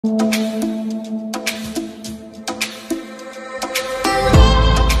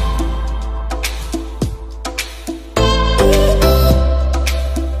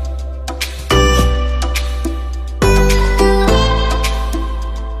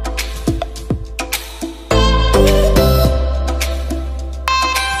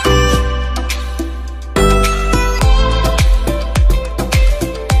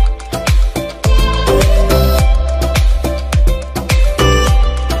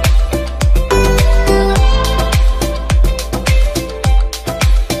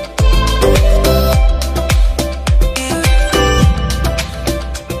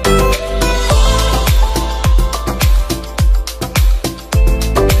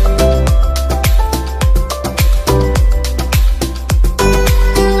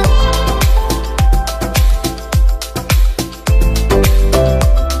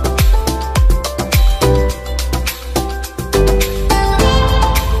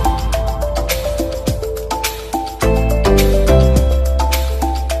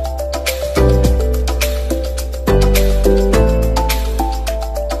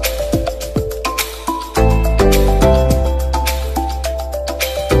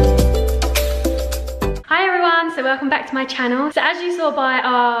Welcome back to my channel. So as you saw by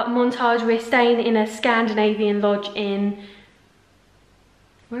our montage, we're staying in a Scandinavian lodge in,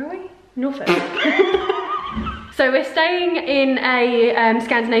 where are we? Norfolk. So we're staying in a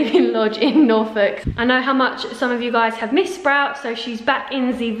Scandinavian lodge in Norfolk. I know how much some of you guys have missed Sprout, so she's back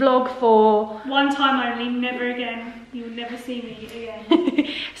in the vlog for one time only, never again. You'll never see me again.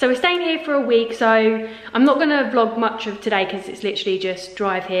 So we're staying here for a week, so I'm not gonna vlog much of today because it's literally just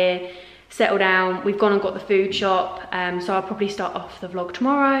drive here, settle down. We've gone and got the food shop, so I'll probably start off the vlog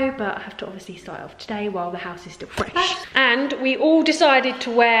tomorrow, but I have to obviously start off today while the house is still fresh. And we all decided to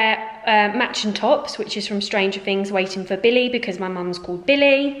wear matching tops, which is from Stranger Things, Waiting for Billy, because my mum's called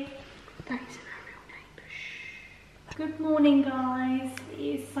Billy. That isn't her real name. Good morning, guys. It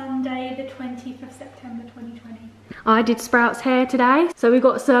is Sunday the 20th of September 2020. I did Sprout's hair today, so we've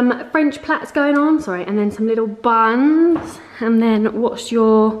got some French plaits going on, sorry, and then some little buns. And then what's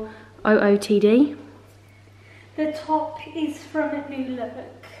your OOTD? The top is from New Look.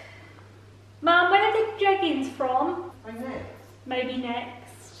 Mum, where are the jeggings from? Maybe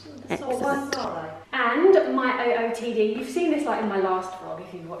next. Excellent. And my OOTD, you've seen this like in my last vlog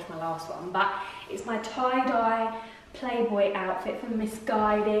if you've watched my last one, but it's my tie-dye Playboy outfit from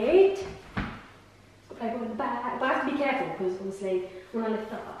Misguided. It's got Playboy in the back, but I have to be careful because obviously when I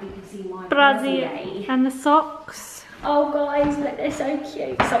lift that up you can see my brassiere. And the socks. Oh guys, look, they're so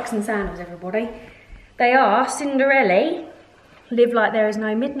cute. Socks and sandals, everybody. They are Cinderella. Live like there is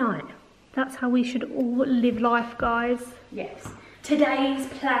no midnight. That's how we should all live life, guys. Yes. Today's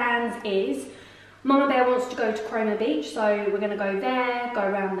plans is, Mama Bear wants to go to Cromer Beach, so we're gonna go there, go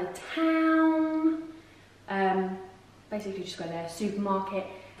around the town. Basically just go there, supermarket,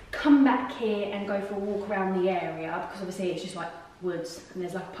 come back here and go for a walk around the area, because obviously it's just like woods and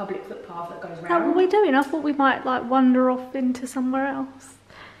there's like a public footpath that goes around. What are we doing? I thought we might like wander off into somewhere else.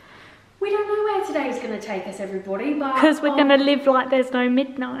 We don't know where today's going to take us, everybody, but because we're going to live like there's no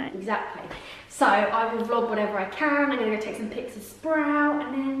midnight. Exactly. So I will vlog whatever I can. I'm going to go take some pics of Sprout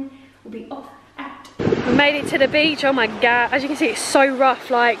and then we'll be off out. We made it to the beach. Oh my god, as you can see it's so rough,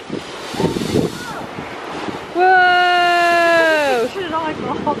 like whoa. Should I go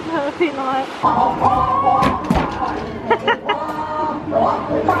up be like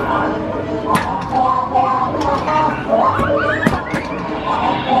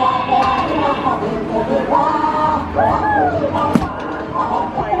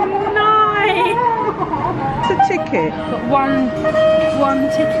Nice! It's a ticket. Got one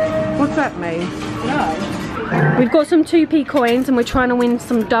ticket. What's that mean? No. We've got some 2p coins and we're trying to win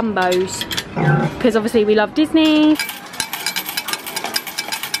some Dumbos because obviously we love Disney.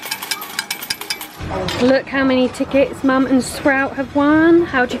 Look how many tickets Mum and Sprout have won.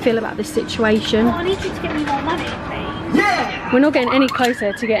 How do you feel about this situation? I need you to get me more money, please. Yeah! We're not getting any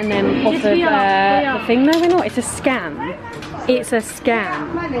closer to getting them off of the thing. No, we're not. It's a scam. It's a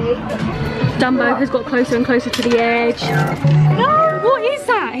scam. Dumbo has got closer and closer to the edge. No! What is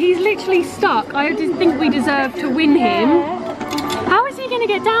that? He's literally stuck. I didn't think we deserved to win him. How is he going to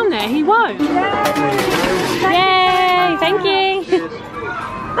get down there? He won't. Yay! Thank you.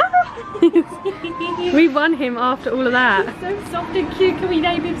 We won him after all of that. He's so soft and cute. Can we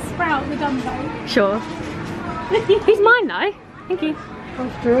name him Sprout the Dumbo? Sure. He's mine though. Thank you.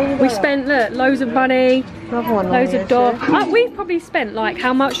 We spent, look, loads of money, loads of dough. We've probably spent like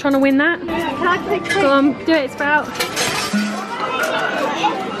how much trying to win that? Can I take Go on, do it, Sprout.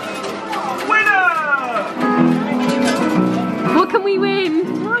 Winner! What can we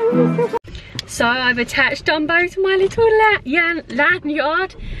win? So I've attached Dumbo to my little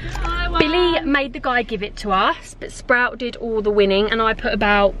lanyard. Billy made the guy give it to us, but Sprout did all the winning, and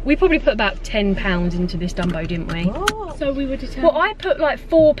we probably put about £10 into this Dumbo, didn't we? Oh. So we were determined. Well, I put like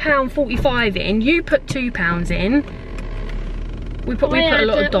 £4.45 in, you put £2 in. We put a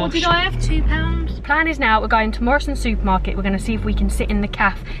lot of dosh. Did I have £2? Plan is now we're going to Morrison's supermarket. We're going to see if we can sit in the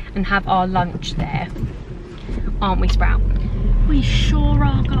cafe and have our lunch there. Aren't we, Sprout? We sure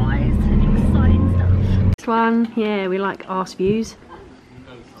are, guys. Exciting stuff. This one, yeah, we like arse views.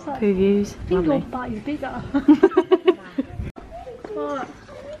 Poo views. I think your butt is bigger. What?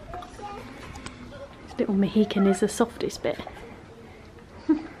 This little Mohican is the softest bit.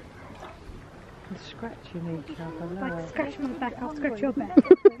 Scratching each other. Like scratch my back, I'll scratch your back.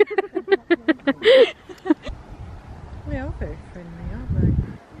 We are very friendly, aren't we?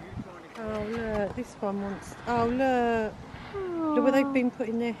 Oh look, this one wants. Oh look. Look what they've been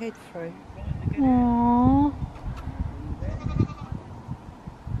putting their head through. Aww.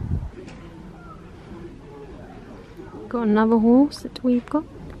 Got another horse that we've got.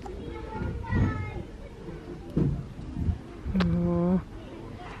 Aww.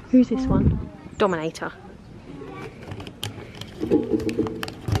 Who's this one? Dominator.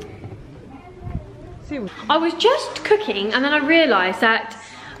 I was just cooking and then I realised that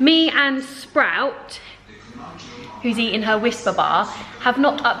me and Sprout, who's eating her Whisper bar, have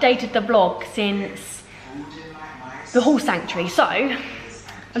not updated the vlog since the horse sanctuary. So, I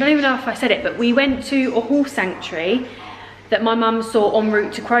don't even know if I said it, but we went to a horse sanctuary that my mum saw en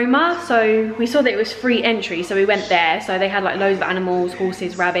route to Cromer. So we saw that it was free entry, so we went there. So they had like loads of animals,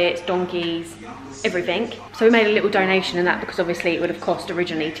 horses, rabbits, donkeys, everything. So we made a little donation in that because obviously it would have cost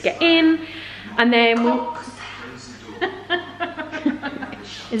originally to get in. And then we...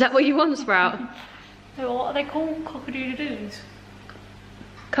 Is that what you want, Sprout? So what are they called? Cock-a-doodle-doos?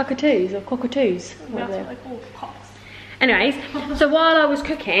 Cockatoos or cockatoos? That's what they're called, cocks. Anyways, so while I was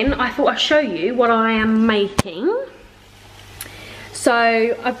cooking, I thought I'd show you what I am making. So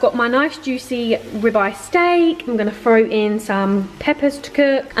I've got my nice juicy ribeye steak. I'm gonna throw in some peppers to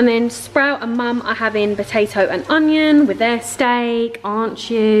cook. And then Sprout and Mum are having potato and onion with their steak, aren't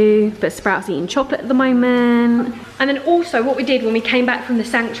you? But Sprout's eating chocolate at the moment. And then also what we did when we came back from the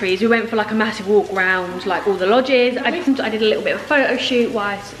sanctuary is we went for like a massive walk around like all the lodges. I did a little bit of a photo shoot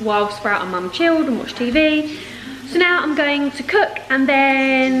while Sprout and Mum chilled and watched TV. So now I'm going to cook and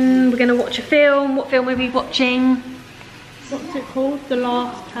then we're gonna watch a film. What film are we watching? What's it called? The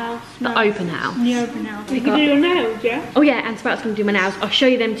Last House? The Open House. The Open House. You can do your nails, yeah? Oh yeah, and Sprout's gonna do my nails. I'll show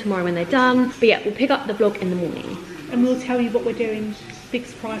you them tomorrow when they're done. But yeah, we'll pick up the vlog in the morning. And we'll tell you what we're doing. Big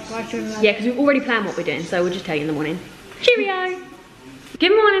surprise, right? Yeah, because we've already planned what we're doing, so we'll just tell you in the morning. Cheerio!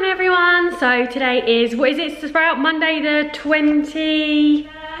 Good morning, everyone. So today is, what is it, Sprout? Monday the 21st.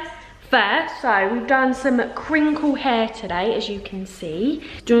 So we've done some crinkle hair today, as you can see.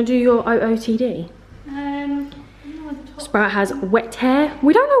 Do you want to do your OOTD? Sprout has wet hair.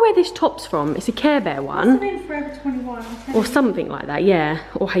 We don't know where this top's from. It's a Care Bear one. It's in Forever 21. Or something like that, yeah.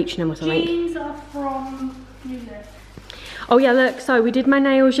 Or H&M or something. Jeans are from New Look. Oh yeah, look, so we did my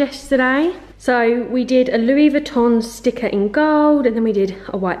nails yesterday. So we did a Louis Vuitton sticker in gold, and then we did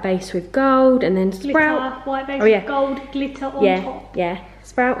a white base with gold, and then Sprout. Glitter, white base with gold glitter on top. Yeah,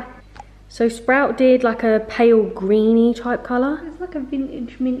 Sprout. So Sprout did like a pale greeny type colour. It's like a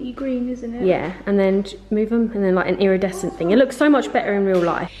vintage minty green, isn't it? Yeah, and then move them, and then like an iridescent thing. It looks so much better in real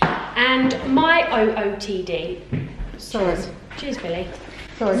life. And my OOTD. Sorry. Cheers, Billy.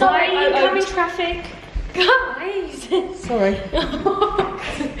 Sorry. Sorry, incoming traffic. Guys! Sorry.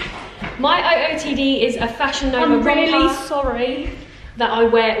 My OOTD is a Fashion Nova I'm really romper sorry. that I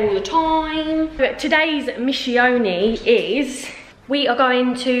wear all the time. But today's missione is... We are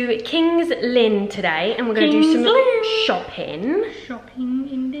going to King's Lynn today and we're going to do some shopping. Shopping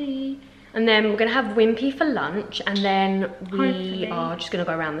indeed. And then we're going to have Wimpy for lunch and then we are just going to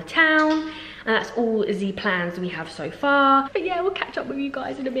go around the town. And that's all the plans we have so far. But yeah, we'll catch up with you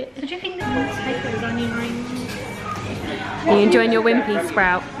guys in a bit. So do you think the potatoes onion rings? Are you enjoying your Wimpy,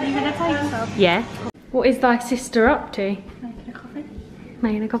 Sprout? Are you going to take yourself? Yeah. What is thy sister up to? Making a coffee.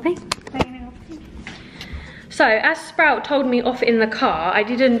 Making a coffee? Making a coffee. So, as Sprout told me off in the car, I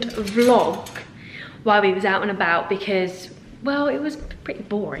didn't vlog while we was out and about because, well, it was pretty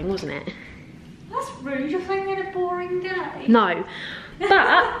boring, wasn't it? That's rude, you're saying you had a boring day. No,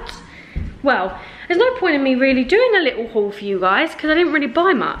 but, well, there's no point in me really doing a little haul for you guys because I didn't really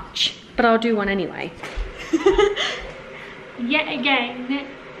buy much, but I'll do one anyway. Yet again,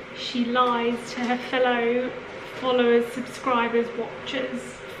 she lies to her fellow followers, subscribers, watchers,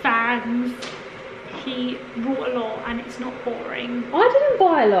 fans. he brought a lot and it's not boring. I didn't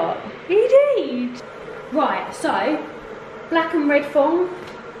buy a lot. He did. Right, so black and red thong.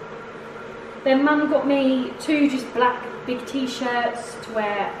 Then Mum got me 2 just black big t-shirts to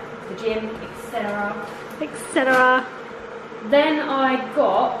wear to the gym, etc. Etc. Then I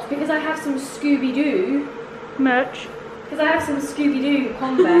got, because I have some Scooby-Doo merch. Because I have some Scooby-Doo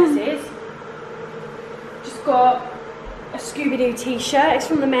Converses. Just got a Scooby-Doo t-shirt. It's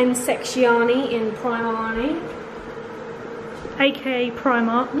from the men's Sexiani in Primarni. AKA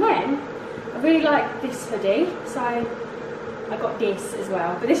Primark. And then, I really like this hoodie, so I got this as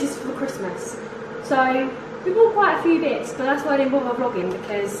well. But this is for Christmas. So, we bought quite a few bits, but that's why I didn't bother vlogging,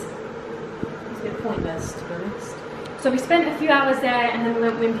 because it's a bit pointless, to be honest. So we spent a few hours there and then we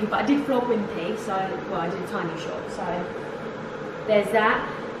went Wimpy, but I did vlog Wimpy, so, well, I did a tiny shot, so there's that.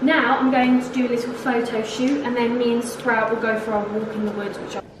 Now I'm going to do a little photo shoot and then me and Sprout will go for our walk in the woods,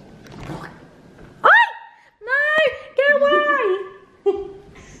 which I... No! Get away!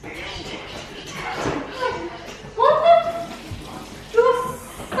 What the? You're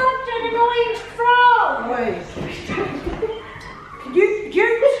such an annoying troll! Wait. You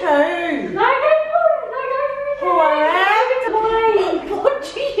too! No, don't pull it! No, go for it! Why? What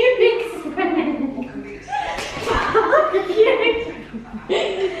do you expect?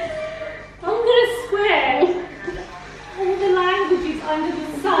 I'm gonna swear all the languages under the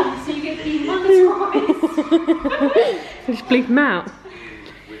sun so you get demonetized. Just bleep them out.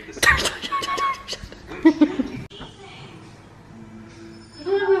 I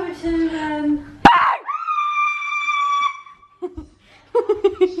don't know whether to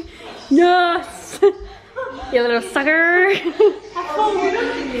Yes! You little sucker! I thought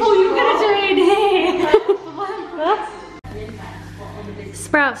you were gonna do it in here.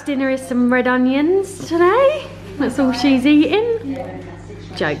 Sprout's dinner is some red onions today. That's all she's eating.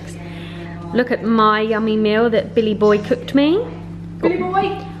 Jokes. Look at my yummy meal that Billy Boy cooked me. Billy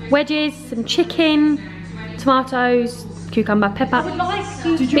Boy, Wedges, some chicken, tomatoes, cucumber, pepper, I would like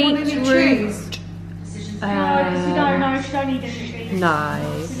you to beetroot. No, she don't need any cheese.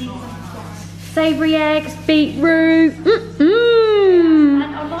 No. She needs some. Savoury eggs, beetroot. And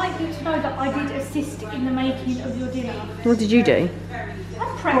I'd like you to know that I did assist in the making of your dinner. What did you do? I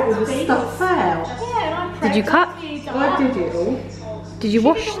prepped All the these. stuff out. Yeah, and I prepped. Did you cut? I did it all. Did you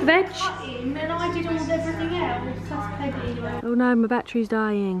wash the veg? Cutting, and I did all everything else. That's Peggy. Oh no, my battery's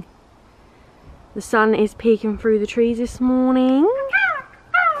dying. The sun is peeking through the trees this morning.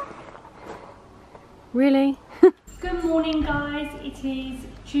 Really? Good morning, guys. It is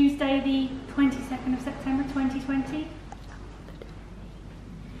Tuesday, the 22nd of September 2020.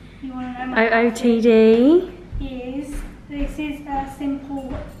 You want to know my OOTD. Yes. This is a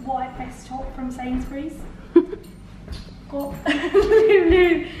simple white vest top from Sainsbury's. Got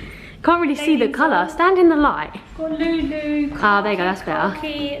Lulu. Can't really see the colour. Stand in the light. Got Lulu. Ah, there you go, that's better.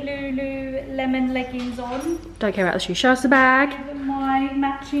 Khaki Lulu lemon leggings on. Don't care about the shoe. Show us the bag. With my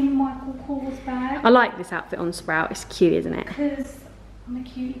matching Michael Kors bag. I like this outfit on Sprout. It's cute, isn't it? Because I'm a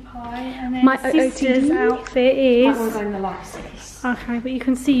cutie pie. And then My sister's OOTD outfit is... go in the lights. Okay, but you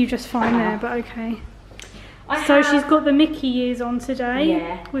can see you just fine there, but okay. So she's got the Mickey ears on today.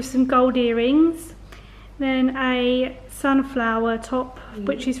 Yeah. With some gold earrings. Then a sunflower top,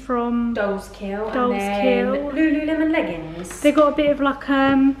 which is from Doll's Kill. Doll's and then Kill. Lululemon leggings. They got a bit of like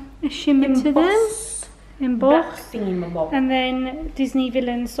a shimmer to them. Embossed. And then Disney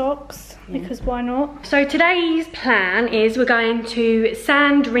villain socks, because why not? So today's plan is we're going to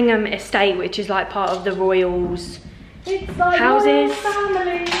Sandringham Estate, which is like part of the Royals It's like houses.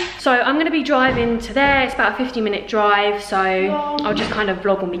 family. So I'm going to be driving to there. It's about a 50-minute drive, so I'll just kind of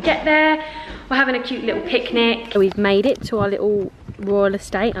vlog when we get there. We're having a cute little picnic. We've made it to our little royal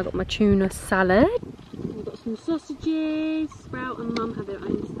estate. I've got my tuna salad. We've got some sausages. Sprout and Mum have their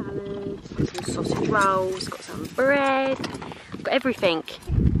own salad. Got some sausage rolls, got some bread. I've got everything.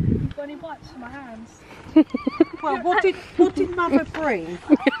 You've got any wipes for my hands? Well, what did Mother bring?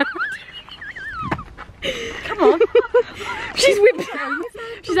 Come on. She's whipping.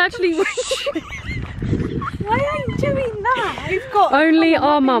 She's actually Why are you doing that? You've got only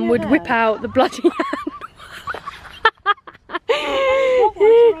our mum would whip out the bloody hand. What way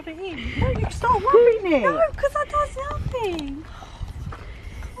to rub it in? No, you start rubbing it. No, because that does nothing.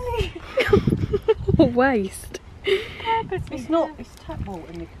 What a waste. It's not. It's tap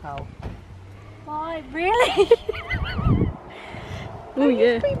water, Nicole. Why, really? Oh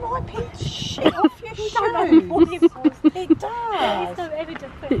yeah. You've been wiping shit off your shoes. It does. There's no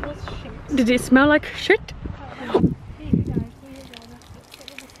evidence that it was shit. Did it smell like shit? Here you go.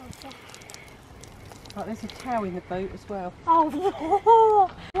 Right, there's a towel in the boot as well. Oh,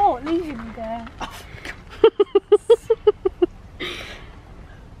 what? Leave him there.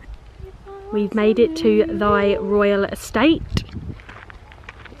 We've made it to thy royal estate.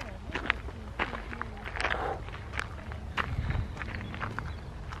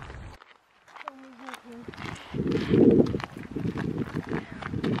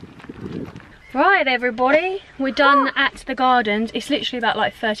 Right everybody, we're done at the gardens. It's literally about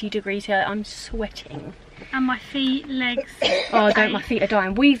like 30 degrees here. I'm sweating. And my feet, legs. Oh, don't, my feet are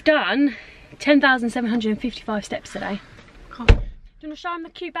dying. We've done 10,755 steps today. Oh. Do you want to show them the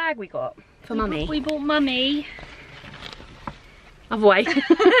cute bag we got for Mummy? We bought Mummy. Other way.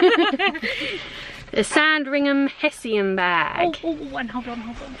 The Sandringham Hessian bag. Oh, and hold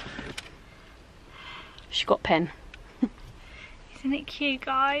on. She got pen. Isn't it cute,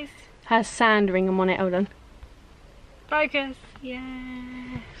 guys? Has Sandringham on it, hold on. Focus,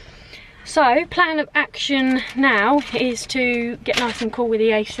 yeah. So, plan of action now is to get nice and cool with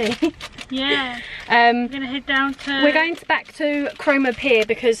the AC. Yeah. We're gonna head down to... We're going back to Cromer Pier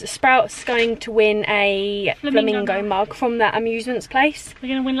because Sprout's going to win a flamingo mug from that amusements place. We're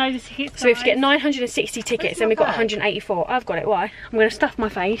gonna win loads of tickets, So we have to get 960 tickets and we've got 184. I've got it, why? I'm gonna stuff my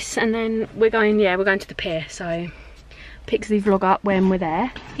face and then we're going to the pier, so pick the vlog up when we're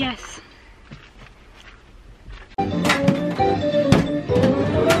there. Yes.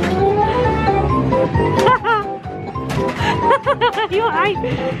 You're right.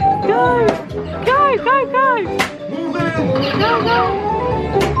 Go! Go! Go! Go! Go! Go!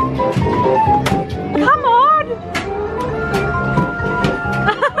 Come on!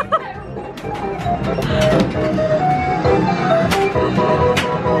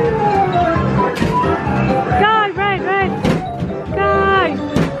 Go, Red, Red! Go!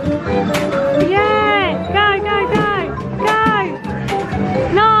 Yeah! Go, go, go! Go!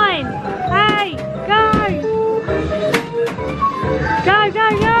 9, 8, go! Go, go,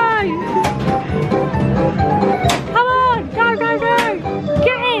 go! Come on! Go, go, go!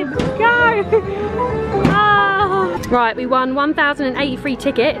 Get in! Go! Oh. Right, we won 1,083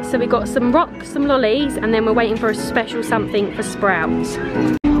 tickets, so we got some rocks, some lollies, and then we're waiting for a special something for Sprouts.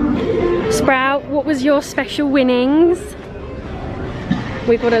 Sprout, what was your special winnings?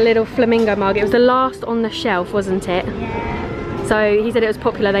 We got a little flamingo mug. It was the last on the shelf, wasn't it? Yeah. So he said it was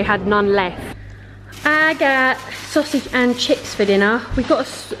popular, they had none left. I got sausage and chips for dinner. We got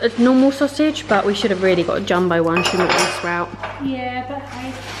a normal sausage, but we should have really got a jumbo one, shouldn't we, Sprout? Yeah, but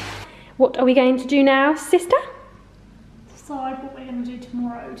hey. What are we going to do now, sister? Decide what we're going to do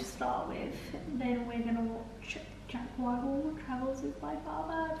tomorrow to start with. Then we're going to watch Jack Whitehall Travels with My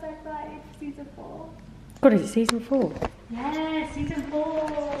Father. Is that right? Season 4. God, is it season 4? Yeah, season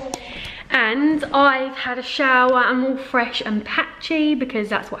 4. And I've had a shower. I'm all fresh and patchy because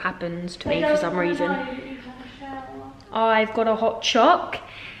that's what happens to me for some reason. I've got a hot choc.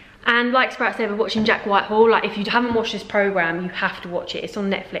 And like Sprout said, we're watching Jack Whitehall. Like, if you haven't watched this programme, you have to watch it. It's on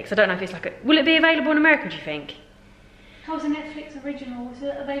Netflix. I don't know if it's like a... Will it be available in America, do you think? How is a Netflix original? Is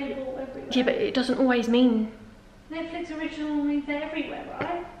it available everywhere? Yeah, but it doesn't always mean... Netflix original means they're everywhere,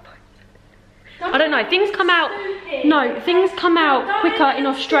 right? I don't know, things come out... Stupid. No, things come out quicker in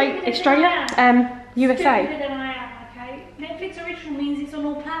Australia, USA. Stupider than I am, okay? Netflix original means it's on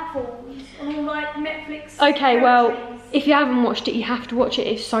all platforms. On all, like, Netflix... Okay, well, countries. if you haven't watched it, you have to watch it.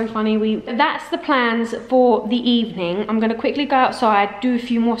 It's so funny. That's the plans for the evening. I'm going to quickly go outside, do a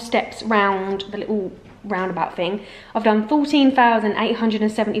few more steps round the little roundabout thing. I've done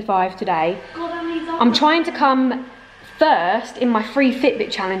 14,875 today. God, that means I'm trying to come first in my free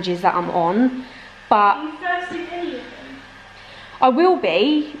Fitbit challenges that I'm on, but Are you first in any of them? I will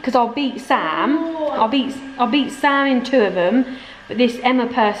be, because I'll beat Sam. I'll beat Sam in 2 of them, but this Emma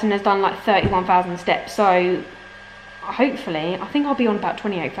person has done like 31,000 steps, so hopefully, I think I'll be on about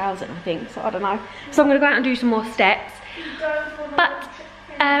 28,000, I think, so I don't know. So I'm going to go out and do some more steps. But,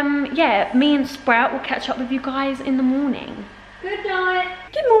 yeah, me and Sprout will catch up with you guys in the morning. Good night.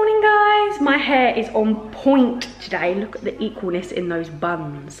 Good morning, guys. My hair is on point today. Look at the equalness in those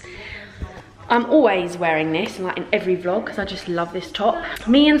buns. I'm always wearing this, like in every vlog, because I just love this top.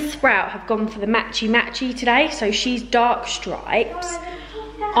 Me and Sprout have gone for the matchy today, so she's dark stripes,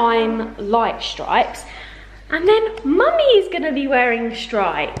 I'm light stripes, and then Mummy's gonna be wearing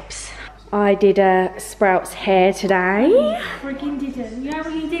stripes. I did Sprout's hair today. Freaking didn't. You know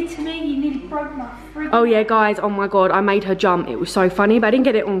what you did to me? You nearly broke my freaking... Oh yeah, guys, oh my God, I made her jump. It was so funny, but I didn't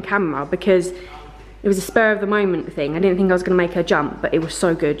get it on camera because it was a spur of the moment thing. I didn't think I was gonna make her jump, but it was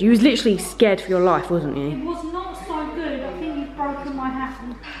so good. You was literally scared for your life, wasn't you? It was not so good. I think you've broken my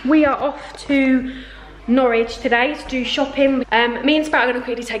hand. We are off to Norwich today to do shopping. Me and Sprout are gonna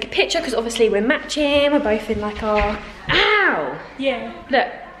quickly take a picture because obviously we're matching. We're both in like our... Ow! Yeah. Look.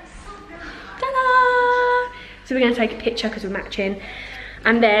 Ta-da! So we're gonna take a picture because we're matching.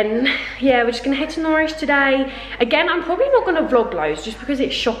 And then, yeah, we're just gonna head to Norwich today. Again, I'm probably not gonna vlog loads just because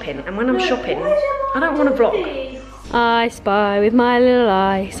it's shopping. And when I'm shopping, I don't wanna vlog. I spy with my little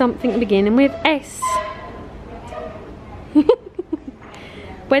eye something beginning with S.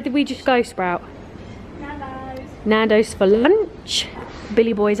 Where did we just go, Sprout? Nando's. Nando's for lunch.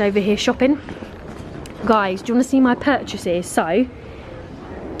 Billy Boy's over here shopping. Guys, do you wanna see my purchases? So, I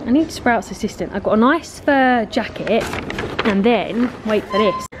need Sprout's assistant. I got a nice fur jacket. And then, wait for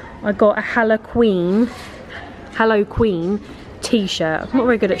this, I got a Hello Queen t-shirt. I'm not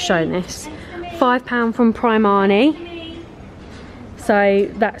very good at showing this. £5 from Primani. So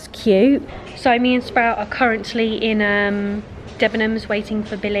that's cute. So me and Sprout are currently in Debenhams waiting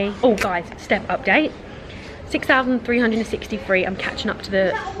for Billy. Oh guys, step update. 6,363. I'm catching up to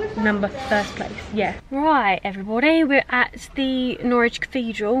the first place. Yeah. Right, everybody, we're at the Norwich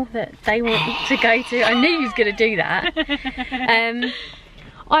Cathedral that they want to go to. I knew you was gonna do that.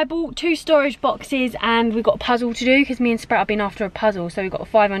 I bought 2 storage boxes and we've got a puzzle to do because me and Sprout have been after a puzzle. So we've got a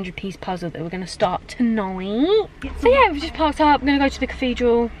 500-piece puzzle that we're gonna start tonight. So yeah, we've just parked up. I'm gonna go to the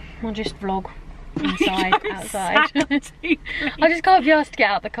cathedral. I'll just vlog inside, outside. I just can't be asked to get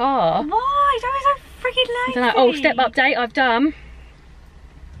out of the car. Why? Don't be so freaking lazy. I don't know. Oh, step update. I've done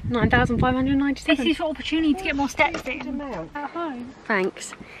 9,597. This is your opportunity to get more steps in at home.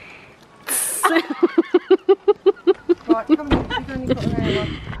 Thanks. Right, come on, you've only got an hour.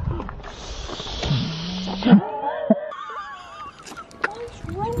 What's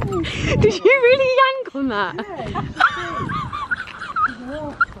wrong with you? Did you really yank on that?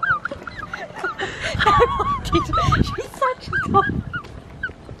 She's such a doll.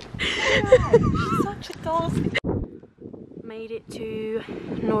 She's such a doll. Made it to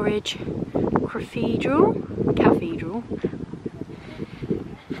Norwich Cathedral.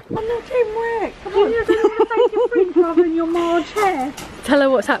 I'm not doing work. Come on, you don't want to face your friend rather than your Marge hair. Tell her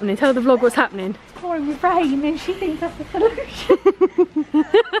what's happening. Tell the vlog what's happening. Pouring with rain and she thinks that's the solution.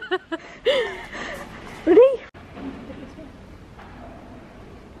 Ready?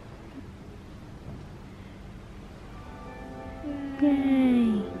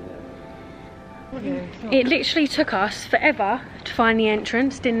 Yay. It literally took us forever to find the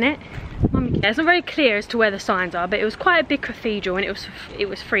entrance, didn't it? It's not very clear as to where the signs are, but it was quite a big cathedral and it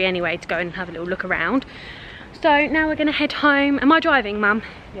was free anyway to go and have a little look around. So now we're gonna head home. Am I driving, Mum?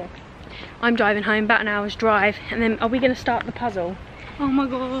 Yeah. I'm driving home, about an hour's drive, and then are we gonna start the puzzle? Oh my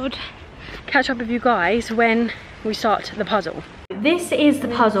god. Catch up with you guys when we start the puzzle. This is the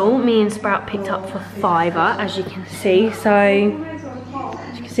puzzle me and Sprout picked up for £5, as you can see. So,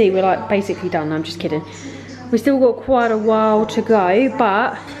 as you can see, we're like basically done. I'm just kidding. We've still got quite a while to go,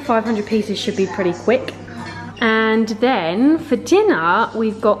 but 500 pieces should be pretty quick. And then for dinner,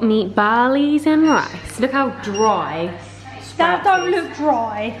 we've got meatballs and rice. Look how dry. That don't look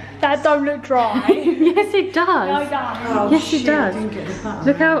dry. That don't look dry. Yes, it does. No, it does. Oh, Yes, shit, it does. I didn't get the button.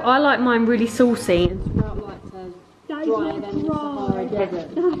 Look how I like mine really saucy. That is not dry. That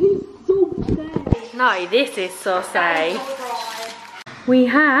is saucy. No, this is saucy. We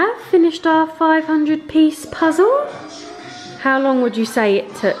have finished our 500-piece puzzle. How long would you say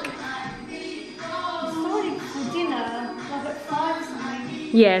it took? We started for dinner like at 5 or something.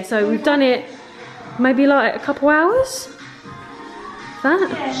 Yeah, so we've done it maybe like a couple hours? That?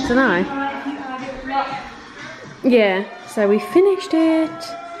 I don't know. Yeah, so we finished it.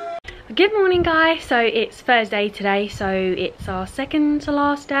 Good morning, guys. So it's Thursday today, so it's our second to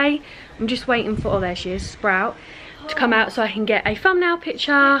last day. I'm just waiting for, oh there she is, Sprout, to come out so I can get a thumbnail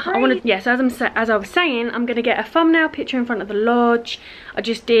picture. I want to, yes, as I was saying, I'm going to get a thumbnail picture in front of the lodge. I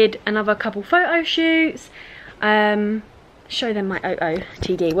just did another couple photo shoots. Show them my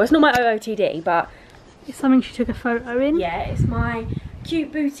OOTD. Well, it's not my OOTD, but It's something she took a photo in. yeah, it's my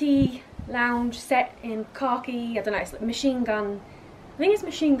cute booty lounge set in khaki. I don't know, it's like Machine Gun. I think it's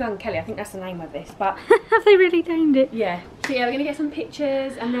Machine Gun Kelly. I think that's the name of this, but Have they really named it? yeah. So yeah, we're gonna get some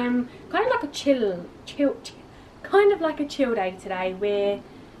pictures and then kind of like a chill day today. We're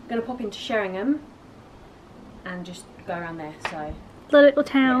gonna pop into Sheringham and just go around there. So The little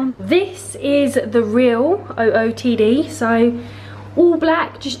town. yeah. This is the real OOTD. So all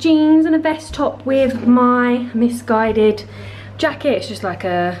black, just jeans and a vest top with my misguided jacket. It's just like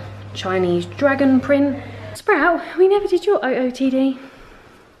a Chinese dragon print. Sprout, we never did your OOTD.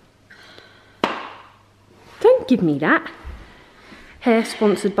 Don't give me that. Hair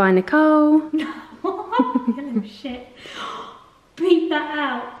sponsored by Nicole. Oh, shit. Beat that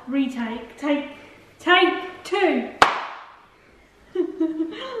out. Retake. Take 2.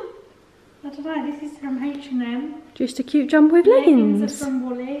 I don't know, this is from H&M. Just a cute jumper with Leggings leggings. are from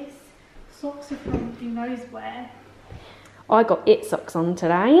Wallis. Socks are from who knows where. I got it socks on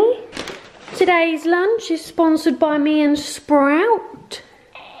today. Today's lunch is sponsored by me and Sprout.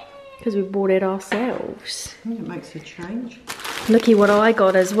 Because we bought it ourselves. It makes a change. Looky what I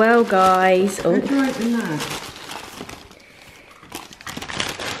got as well, guys. Oh. How do you open that?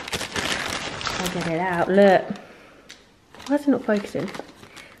 I'll get it out, look. Why is it not focusing?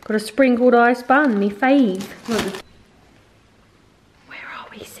 Got a sprinkled ice bun, me fave. Where are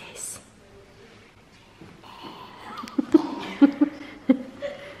we, sis?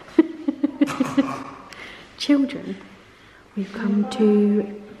 Children, we've come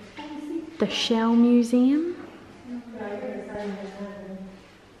to the Shell Museum.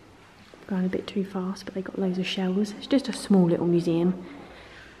 Going a bit too fast, but they got loads of shells. It's just a small little museum.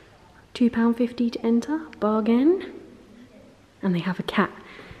 £2.50 to enter, bargain. And they have a cat.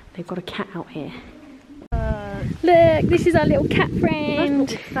 They've got a cat out here. Look, this is our little cat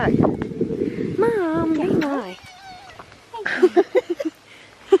friend. Mum, very nice.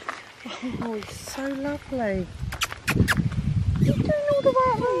 Oh, it's so lovely. You're doing all the way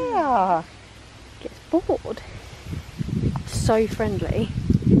up there. Gets bored. So friendly.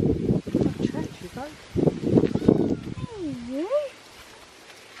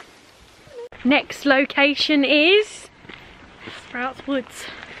 Next location is Sprouts Woods.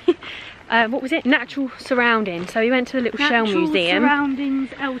 what was it? Natural Surroundings. So we went to the little Shell Museum. Surroundings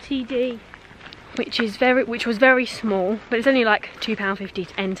Ltd. Which was very small, but it's only like £2.50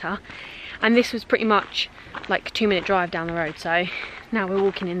 to enter. And this was pretty much like a 2-minute drive down the road. So now we're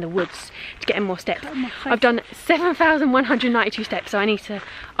walking in the woods to get in more steps. I've done 7,192 steps, so I need to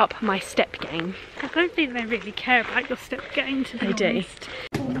up my step game. I don't think they really care about your step game, to be honest.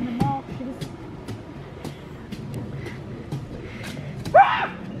 They do.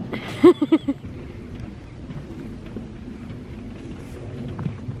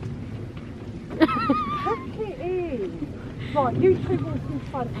 Look it is. Right, you two walk in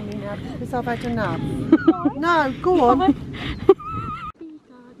front of me now because I've had enough. No, go on.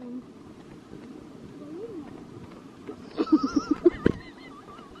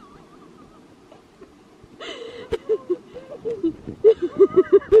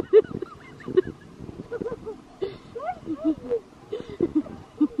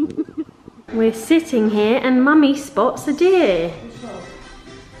 We're sitting here and Mummy spots a deer.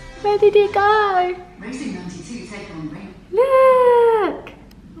 Where did it go? Racing 92, take on ring. Look!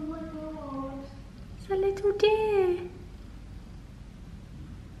 Oh my god. It's a little deer.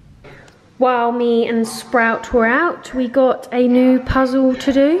 While me and Sprout were out, we got a new puzzle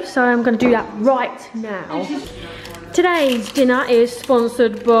to do, so I'm going to do that right now. Today's dinner is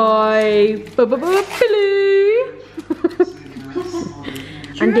sponsored by Billy.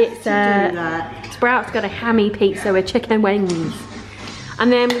 And it's Sprout's got a hammy pizza with chicken wings.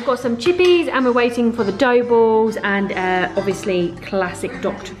 And then we've got some chippies and we're waiting for the dough balls and obviously classic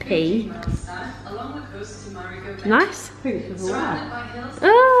Dr. P. Nice.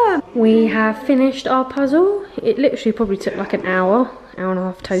 We have finished our puzzle. It literally probably took like an hour and a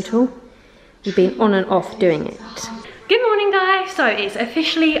half total. We've been on and off doing it. Good morning, guys. So it's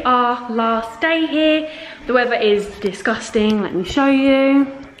officially our last day here. The weather is disgusting. Let me show you.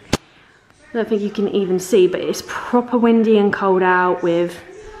 I don't think you can even see, but it's proper windy and cold out with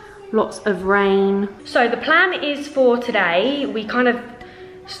lots of rain. So the plan is for today, we kind of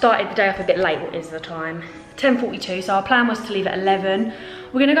started the day off a bit late. What is the time? 10:42, so our plan was to leave at 11.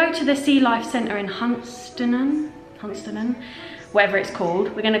 We're gonna go to the Sea Life Centre in Hunstanton, whatever it's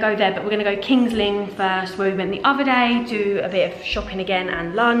called. We're gonna go there, but we're gonna go King's Lynn first, where we went the other day, do a bit of shopping again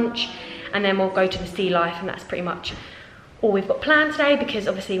and lunch, and then we'll go to the Sea Life, and that's pretty much all we've got planned today, because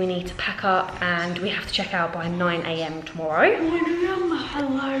obviously we need to pack up and we have to check out by 9 AM tomorrow.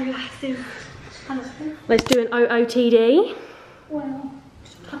 Hello, lasses. Hello. Let's do an OOTD. Well,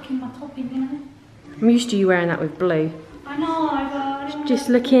 just tucking my top in, you know. I'm used to you wearing that with blue. I know, but Just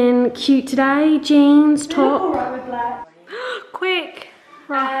looking cute today. Jeans, top. alright with black. Quick.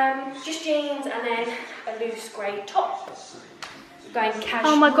 Just jeans and then a loose grey top. Going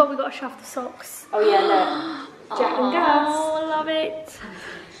casual. Oh my god, we got to shove the socks. Oh yeah, look. Jack and Gas. Oh, I love it.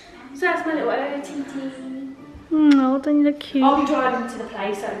 So that's my little OOTD. Oh, don't you look cute? I'll be driving to the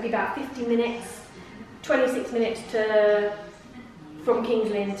place, so it'll be about 50 minutes, 26 minutes from King's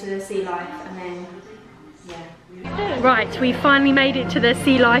Lynn to the Sea Life, and then, yeah. Right, we finally made it to the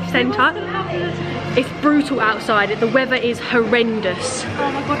Sea Life Centre. It's brutal outside, the weather is horrendous.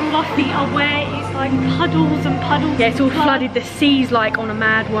 Oh my god, all our feet are wet, it's like puddles and puddles. Yeah, it's all flooded, the sea's like on a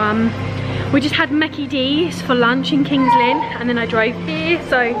mad one. We just had Mickey D's for lunch in King's Lynn, and then I drove here,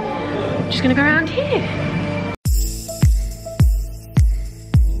 so I'm just gonna go around here.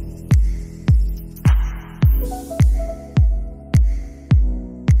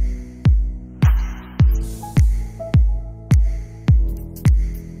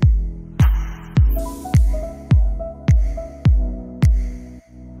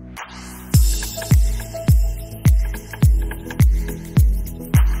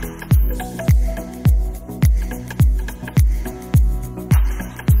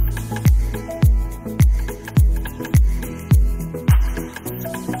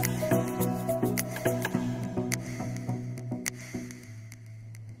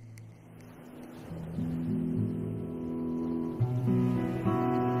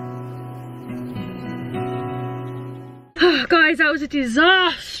 Guys, that was a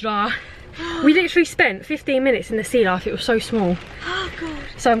disaster. We literally spent 15 minutes in the sea life. It was so small. Oh god.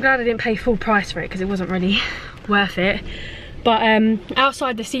 So I'm glad I didn't pay full price for it because it wasn't really worth it. But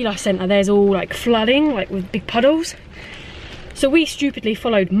outside the sea life centre there's all like flooding, like with big puddles. So we stupidly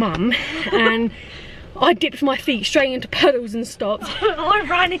followed Mum and I dipped my feet straight into puddles and stopped. I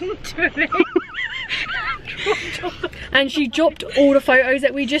ran into it. And she dropped all the photos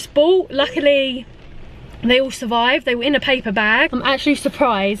that we just bought. Luckily they all survived. They were in a paper bag. I'm actually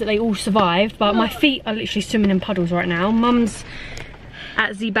surprised that they all survived, but my feet are literally swimming in puddles right now. Mum's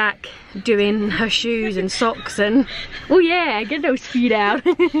at the back doing her shoes and socks and oh yeah, get those feet out.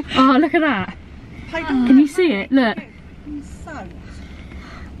 Oh, look at that. Can you see it? Look.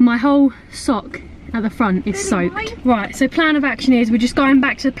 My whole sock at the front is soaked. Right, so plan of action is we're just going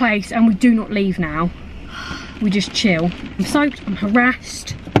back to the place and we do not leave now. We just chill. I'm soaked, I'm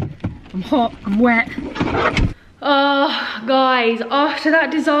harassed, I'm hot, I'm wet. Oh, guys, after that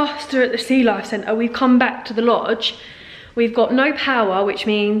disaster at the Sea Life Centre, we've come back to the lodge. We've got no power, which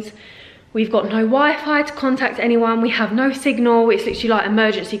means we've got no Wi-Fi to contact anyone. We have no signal. It's literally like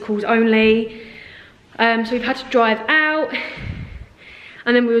emergency calls only. So we've had to drive out.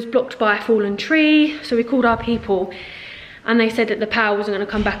 And then we was blocked by a fallen tree. So we called our people and they said that the power wasn't going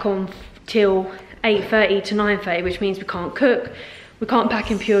to come back on till 8:30 to 9:30, which means we can't cook. We can't pack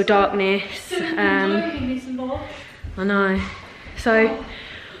in pure darkness. I know. So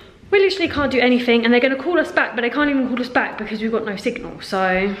we literally can't do anything and they're going to call us back, but they can't even call us back because we've got no signal.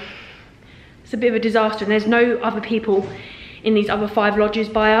 So it's a bit of a disaster and there's no other people in these other 5 lodges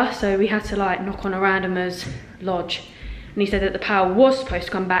by us. So we had to like knock on a randomer's lodge and he said that the power was supposed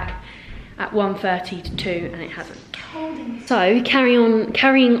to come back at 1:30 to 2 and it hasn't. So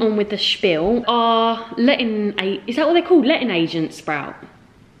carrying on with the spiel, our is that what they're called? Letting agents, Sprout?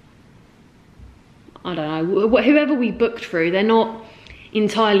 I don't know, whoever we booked through, they're not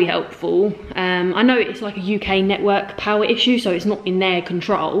entirely helpful. I know it's like a UK network power issue, so it's not in their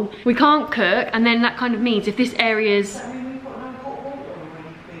control. We can't cook, and then that kind of means if this area's...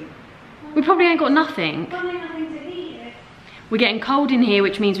 We probably ain't got nothing. We're getting cold in here,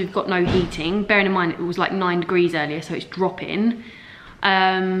 which means we've got no heating. Bearing in mind it was like 9 degrees earlier, so it's dropping.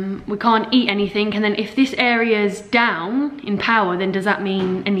 We can't eat anything, and then if this area's down in power, then does that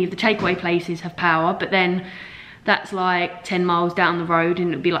mean any of the takeaway places have power? But then that's like 10 miles down the road and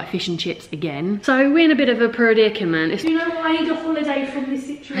it'd be like fish and chips again. So we're in a bit of a predicament. Do you know why I need a holiday from this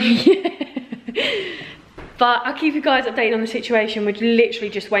situation? Yeah. But I'll keep you guys updated on the situation. We're literally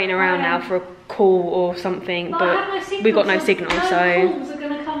just waiting around now for a call or something, but we've got no signal, so... calls are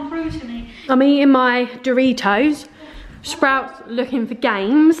gonna come through to me. I'm eating my Doritos. Sprout's looking for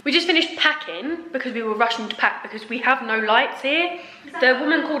games. We just finished packing because we were rushing to pack because we have no lights here. The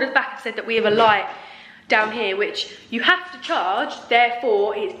woman called us back and said that we have a light down here which you have to charge,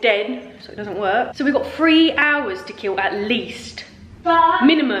 therefore it's dead, so it doesn't work. So we've got 3 hours to kill at least. But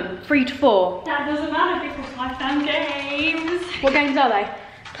minimum 3 to 4. that doesn't matter because I found games. What games are they?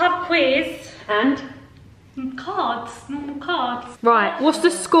 Pub quiz And? cards, normal cards. Right, what's the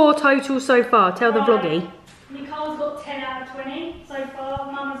score total so far? Tell the vloggy. Nicole's got 10 out of 20 so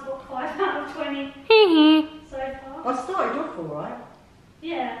far. Mama's got 5 out of 20 so far. I started off alright.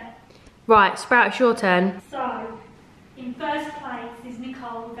 Yeah. Right, Sprout, it's your turn. So, in first place is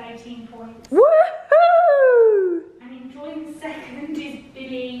Nicole with 18 points. Woohoo! And in joint second is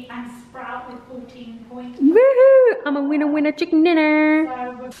Billy and Sprout with 14 points. Woohoo! I'm a winner chicken dinner.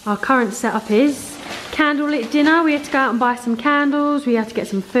 So, Our current setup is candlelit dinner. We had to go out and buy some candles. We had to get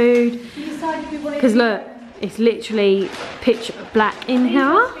some food. we decided we wanted Because look, it's literally pitch black in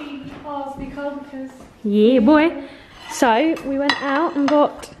here. Nicole because Yeah, boy. So we went out and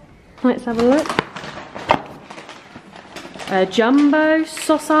got, let's have a look, a jumbo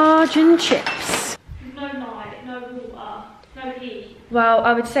sausage and chips. no light, no water, no heat. Well,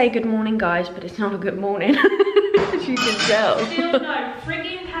 I would say good morning, guys, but it's not a good morning, as you can tell. Still no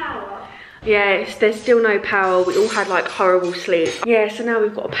frigging power. Yeah, there's still no power. We all had like horrible sleep. Yeah, so now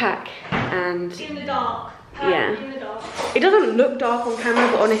we've got to pack and... In the dark. Yeah. In the dark. It doesn't look dark on camera,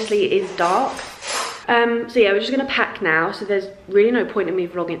 but honestly it is dark. So yeah, we're just gonna pack now, so there's really no point in me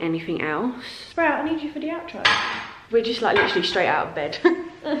vlogging anything else. Sprout, I need you for the outro. We're just like literally straight out of bed.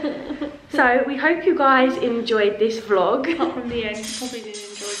 So we hope you guys enjoyed this vlog. Apart from the end, you probably didn't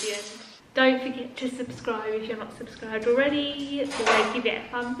enjoy the end. Don't forget to subscribe if you're not subscribed already. So give it a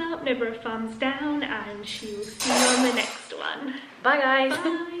thumbs up, never a thumbs down, and she will see you on the next one. Bye guys.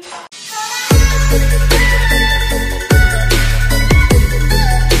 Bye.